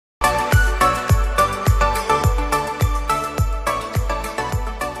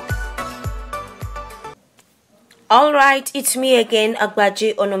Alright, it's me again,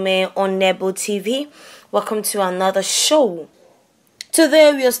 Agbaji Onome on Nebo TV. Welcome to another show.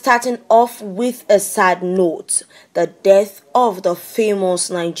 Today we are starting off with a sad note. The death of the famous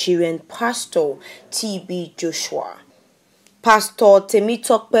Nigerian pastor TB Joshua. Pastor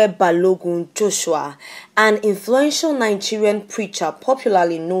Temitope Balogun Joshua, an influential Nigerian preacher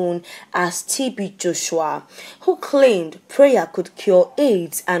popularly known as TB Joshua, who claimed prayer could cure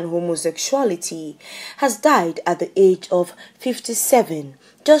AIDS and homosexuality, has died at the age of 57,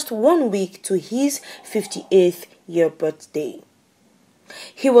 just 1 week to his 58th year birthday.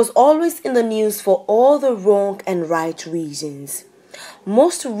 He was always in the news for all the wrong and right reasons.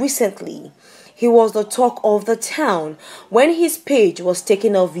 Most recently, he was the talk of the town when his page was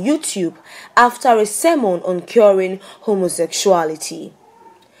taken off YouTube after a sermon on curing homosexuality.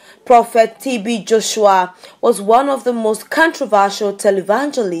 Prophet TB Joshua was one of the most controversial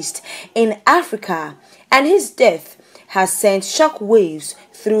televangelists in Africa, and his death has sent shockwaves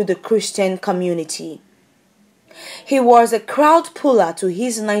through the Christian community. He was a crowd puller to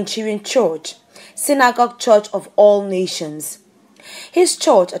his Nigerian church, Synagogue Church of All Nations. His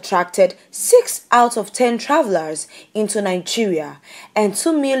church attracted 6 out of 10 travelers into Nigeria and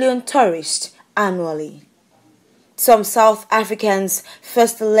 2 million tourists annually. Some South Africans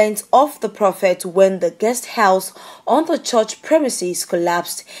first learnt of the prophet when the guest house on the church premises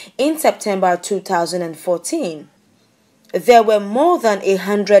collapsed in September 2014. There were more than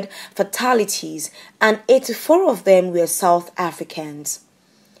 100 fatalities and 84 of them were South Africans.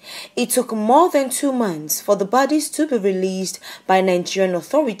 It took more than 2 months for the bodies to be released by Nigerian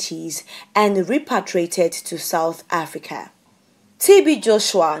authorities and repatriated to South Africa. TB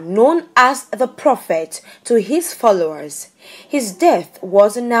Joshua, known as the Prophet to his followers, his death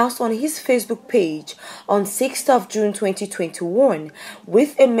was announced on his Facebook page on 6th of June 2021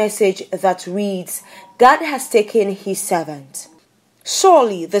 with a message that reads, "God has taken his servant."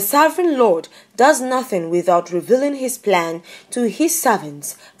 Surely the sovereign Lord does nothing without revealing his plan to his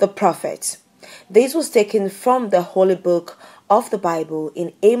servants, the prophets. This was taken from the Holy Book of the Bible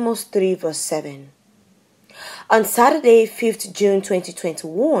in Amos 3 verse 7. On Saturday, 5th June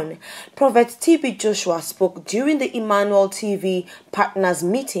 2021, Prophet TB Joshua spoke during the Emmanuel TV Partners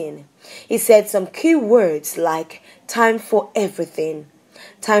meeting. He said some key words like time for everything,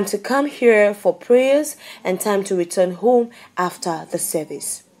 time to come here for prayers, and time to return home after the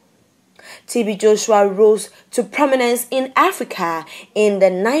service. TB Joshua rose to prominence in Africa in the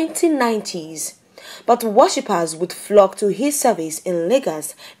 1990s, but worshippers would flock to his service in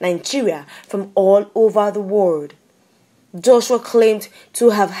Lagos, Nigeria from all over the world. Joshua claimed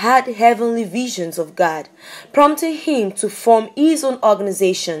to have had heavenly visions of God, prompting him to form his own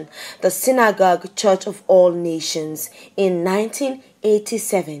organization, the Synagogue Church of All Nations, in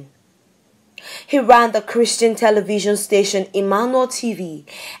 1987. He ran the Christian television station Emmanuel TV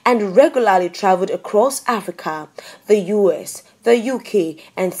and regularly traveled across Africa, the US, the UK,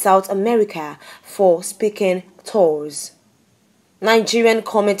 and South America for speaking tours. Nigerian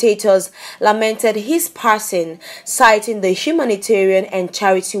commentators lamented his passing, citing the humanitarian and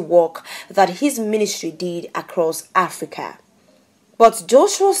charity work that his ministry did across Africa. But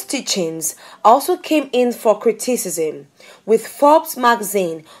Joshua's teachings also came in for criticism, with Forbes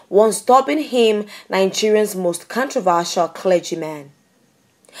magazine once dubbing him Nigeria's most controversial clergyman.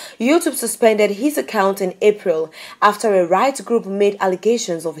 YouTube suspended his account in April after a rights group made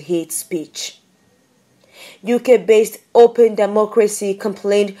allegations of hate speech. UK-based Open Democracy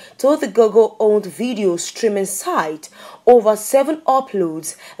complained to the Google-owned video streaming site over 7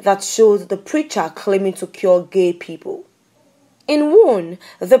 uploads that showed the preacher claiming to cure gay people. In one,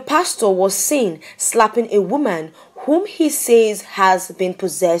 the pastor was seen slapping a woman whom he says has been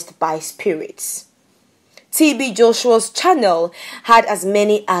possessed by spirits. TB Joshua's channel had as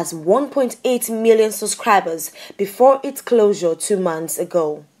many as 1.8 million subscribers before its closure 2 months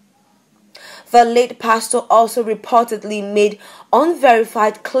ago. The late pastor also reportedly made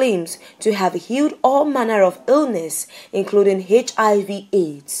unverified claims to have healed all manner of illness, including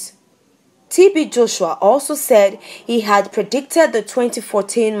HIV/AIDS. TB Joshua also said he had predicted the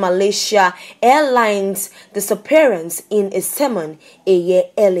 2014 Malaysia Airlines disappearance in a sermon a year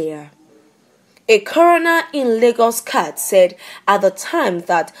earlier. A coroner in Lagos Court said at the time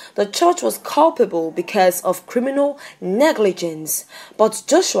that the church was culpable because of criminal negligence, but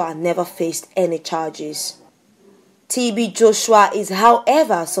Joshua never faced any charges. TB Joshua is,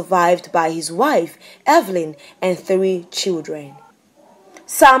 however, survived by his wife, Evelyn, and 3 children.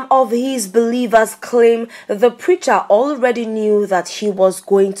 Some of his believers claim the preacher already knew that he was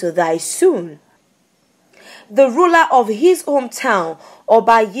going to die soon. The ruler of his hometown,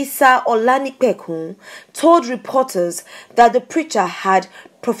 Oba Yisa Olanipekun, told reporters that the preacher had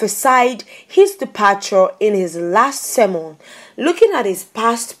prophesied his departure in his last sermon, looking at his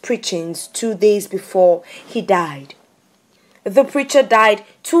past preachings 2 days before he died. The preacher died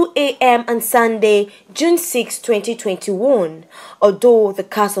 2 a.m. on Sunday, June 6, 2021, although the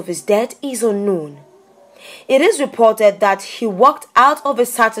cause of his death is unknown. It is reported that he walked out of a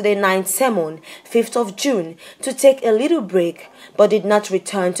Saturday night sermon, 5th of June, to take a little break, but did not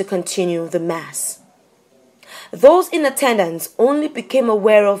return to continue the Mass. Those in attendance only became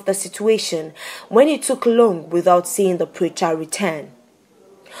aware of the situation when it took long without seeing the preacher return.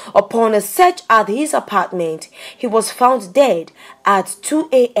 Upon a search at his apartment, he was found dead at 2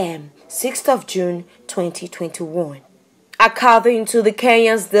 a.m., 6th of June, 2021. According to the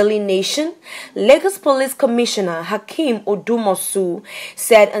Kenya's Daily Nation, Lagos Police Commissioner Hakeem Odumosu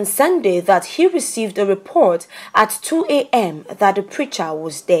said on Sunday that he received a report at 2 a.m. that the preacher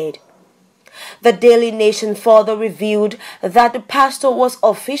was dead. The Daily Nation further revealed that the pastor was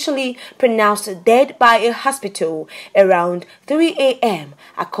officially pronounced dead by a hospital around 3 a.m.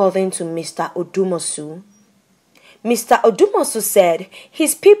 according to Mr. Odumosu. Mr. Odumosu said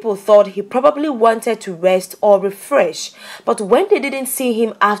his people thought he probably wanted to rest or refresh, but when they didn't see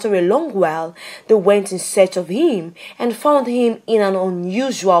him after a long while, they went in search of him and found him in an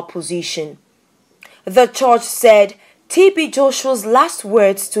unusual position. The church said TB Joshua's last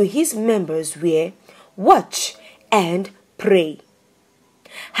words to his members were, "Watch and pray."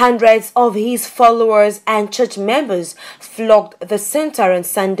 Hundreds of his followers and church members flocked the center on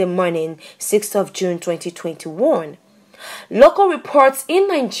Sunday morning, 6th of June 2021. Local reports in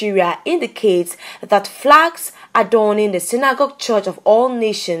Nigeria indicate that flags adorning the Synagogue Church of All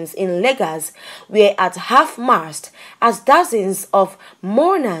Nations in Lagos were at half-mast as dozens of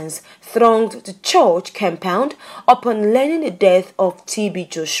mourners thronged the church compound upon learning the death of TB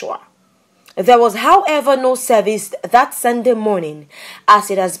Joshua. There was, however, no service that Sunday morning, as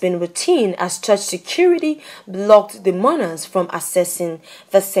it has been routine as church security blocked the mourners from accessing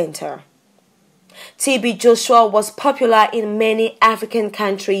the center. TB Joshua was popular in many African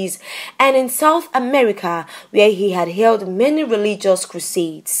countries and in South America, where he had held many religious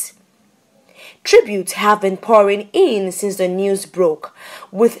crusades. Tributes have been pouring in since the news broke,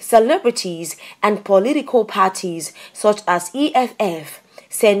 with celebrities and political parties such as EFF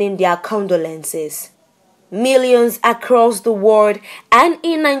sending their condolences. Millions across the world and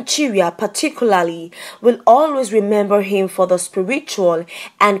in Nigeria particularly will always remember him for the spiritual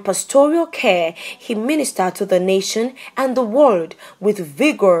and pastoral care he ministered to the nation and the world with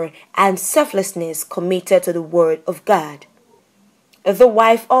vigor and selflessness committed to the Word of God. The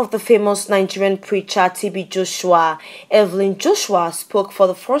wife of the famous Nigerian preacher TB Joshua, Evelyn Joshua, spoke for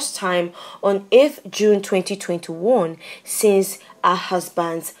the first time on 8th June 2021 since her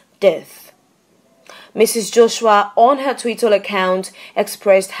husband's death. Mrs. Joshua, on her Twitter account,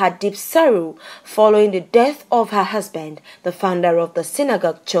 expressed her deep sorrow following the death of her husband, the founder of the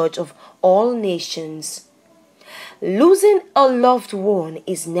Synagogue Church of All Nations. Losing a loved one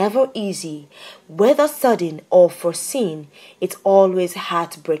is never easy, whether sudden or foreseen. It's always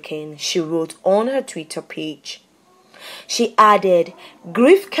heartbreaking, she wrote on her Twitter page. She added,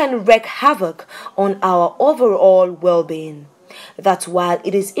 "Grief can wreak havoc on our overall well-being. That while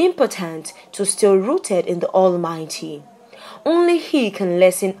it is important to stay rooted in the Almighty, only He can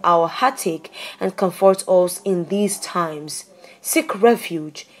lessen our heartache and comfort us in these times. Seek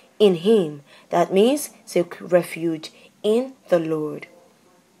refuge in Him." That means seek refuge in the Lord.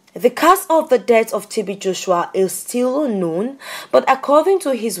 The cause of the death of TB Joshua is still unknown, but according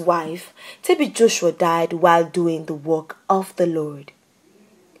to his wife, TB Joshua died while doing the work of the Lord.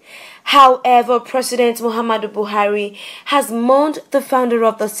 However, President Muhammadu Buhari has mourned the founder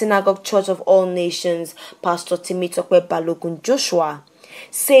of the Synagogue Church of All Nations, Pastor Temitope Balogun Joshua,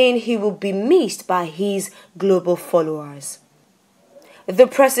 saying he will be missed by his global followers. The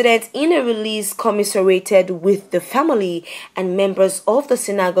president, in a release, commiserated with the family and members of the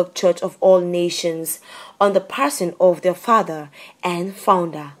Synagogue Church of All Nations on the passing of their father and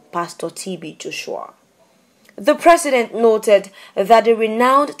founder, Pastor TB Joshua. The president noted that the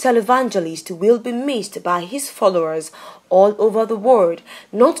renowned televangelist will be missed by his followers all over the world,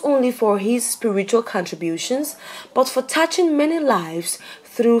 not only for his spiritual contributions, but for touching many lives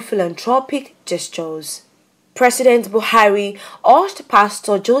through philanthropic gestures. President Buhari urged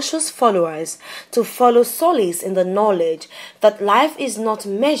Pastor Joshua's followers to follow solace in the knowledge that life is not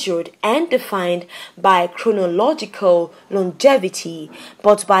measured and defined by chronological longevity,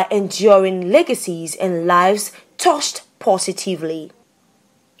 but by enduring legacies and lives touched positively.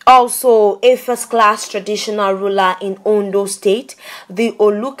 Also, a first-class traditional ruler in Ondo State, the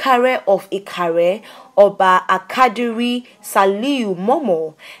Olukare of Ikare, Oba Akadiri Saliu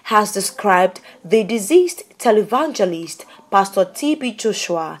Momo, has described the deceased televangelist Pastor T.B.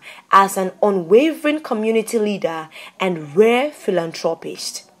 Joshua as an unwavering community leader and rare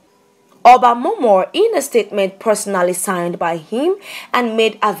philanthropist. Oba Momo, in a statement personally signed by him and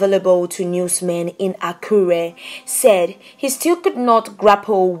made available to newsmen in Akure, said he still could not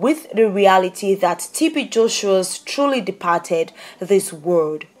grapple with the reality that T.B. Joshua's truly departed this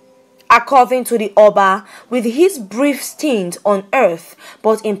world. According to the Oba, with his brief stint on earth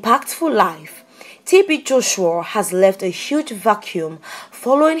but impactful life, T.B. Joshua has left a huge vacuum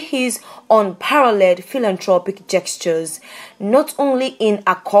following his unparalleled philanthropic gestures, not only in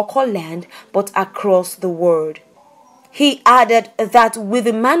Akoko land but across the world. He added that with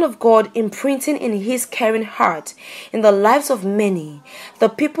the man of God imprinting in his caring heart in the lives of many, the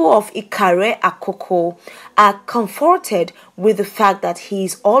people of Ikare Akoko are comforted with the fact that he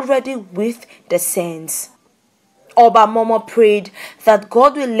is already with the saints. Oba Momo prayed that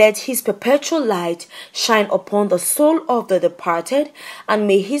God will let his perpetual light shine upon the soul of the departed, and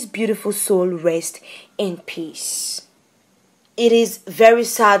may his beautiful soul rest in peace. It is very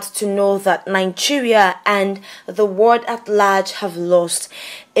sad to know that Nigeria and the world at large have lost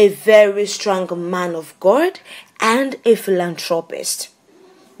a very strong man of God and a philanthropist.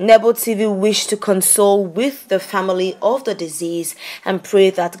 Nebo TV wish to console with the family of the deceased and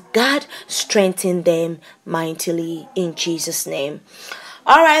pray that God strengthen them mightily in Jesus' name.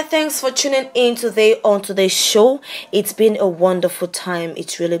 Alright, thanks for tuning in today on today's show. It's been a wonderful time.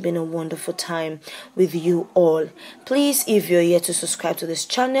 It's really been a wonderful time with you all. Please, if you're yet to subscribe to this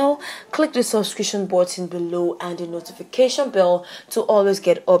channel, click the subscription button below and the notification bell to always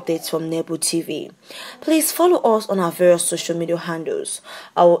get updates from Nebo TV. Please follow us on our various social media handles,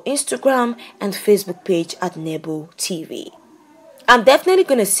 our Instagram and Facebook page at Nebo TV. I'm definitely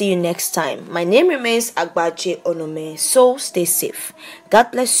going to see you next time. My name remains Agbaje Onome, so stay safe.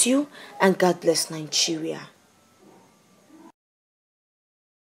 God bless you and God bless Nigeria.